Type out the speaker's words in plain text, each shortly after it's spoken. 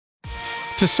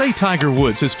To say Tiger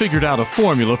Woods has figured out a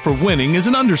formula for winning is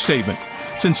an understatement.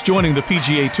 Since joining the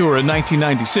PGA Tour in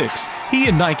 1996, he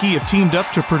and Nike have teamed up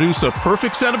to produce a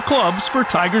perfect set of clubs for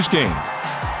Tiger's game.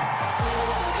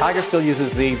 Tiger still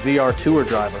uses the VR Tour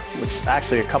driver, which is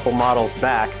actually a couple models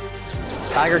back.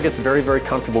 Tiger gets very, very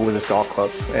comfortable with his golf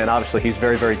clubs, and obviously he's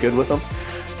very, very good with them.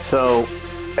 So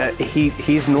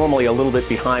he's normally a little bit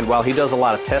behind. While he does a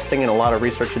lot of testing and a lot of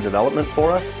research and development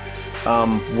for us,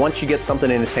 once you get something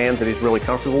in his hands that he's really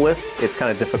comfortable with, it's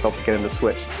kind of difficult to get him to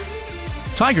switch.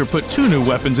 Tiger put 2 new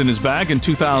weapons in his bag in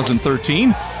 2013,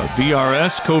 a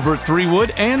VRS Covert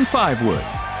 3-wood and 5-wood.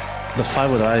 The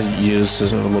 5-wood I use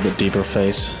is a little bit deeper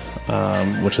face,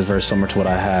 which is very similar to what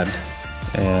I had,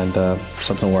 and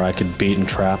something where I could beat and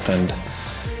trap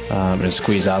and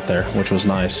squeeze out there, which was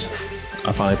nice.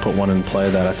 I finally put one in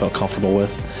play that I felt comfortable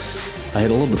with. I hit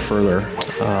a little bit further,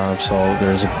 so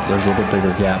there's a little bit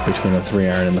bigger gap between the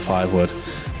 3-iron and the 5-wood,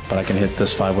 but I can hit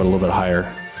this 5-wood a little bit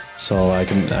higher, so I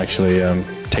can actually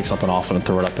take something off and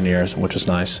throw it up in the air, which is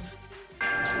nice.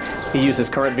 He uses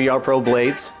current VR Pro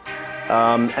blades,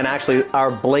 and actually our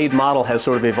blade model has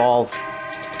sort of evolved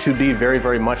to be very,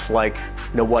 very much like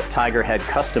what Tiger had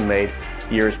custom made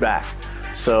years back.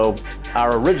 So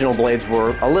our original blades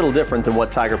were a little different than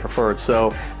what Tiger preferred.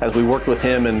 So as we worked with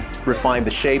him and refined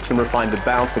the shapes and refined the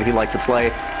bounce that he liked to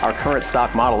play, our current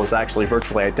stock model is actually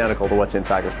virtually identical to what's in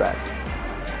Tiger's bag.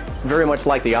 Very much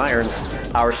like the irons,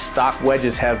 our stock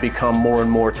wedges have become more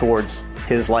and more towards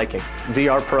his liking.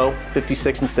 VR Pro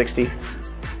 56 and 60.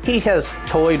 He has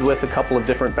toyed with a couple of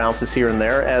different bounces here and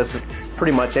there, as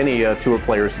pretty much any tour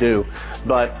players do,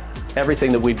 but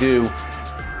everything that we do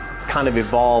kind of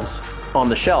evolves on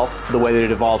the shelf the way that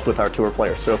it evolves with our tour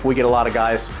players. So if we get a lot of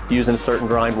guys using a certain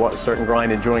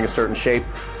grind, enjoying a certain shape,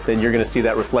 then you're going to see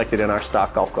that reflected in our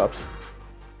stock golf clubs.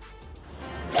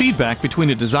 Feedback between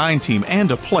a design team and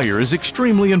a player is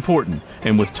extremely important,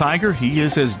 and with Tiger, he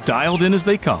is as dialed in as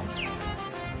they come.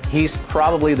 He's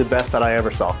probably the best that I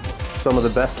ever saw. Some of the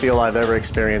best feel I've ever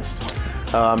experienced.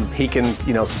 He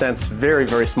can, sense very,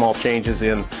 very small changes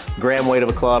in gram weight of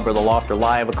a club or the loft or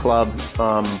lie of a club.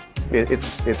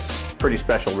 It's pretty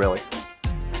special, really.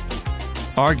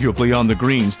 Arguably on the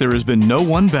greens, there has been no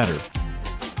one better.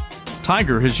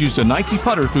 Tiger has used a Nike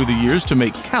putter through the years to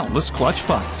make countless clutch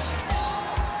putts.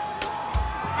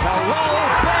 Hello,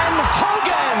 Ben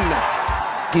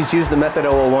Hogan! He's used the Method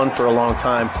 001 for a long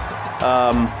time,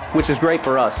 which is great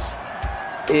for us.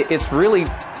 It's really,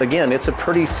 again, it's a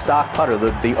pretty stock putter.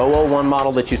 The 001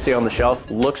 model that you see on the shelf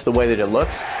looks the way that it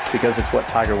looks because it's what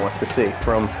Tiger wants to see.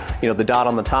 From the dot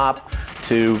on the top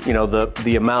to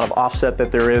the amount of offset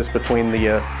that there is between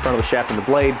the front of the shaft and the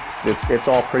blade, it's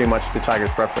all pretty much to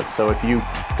Tiger's preference. So if you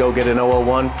go get an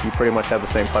 001, you pretty much have the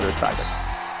same putter as Tiger.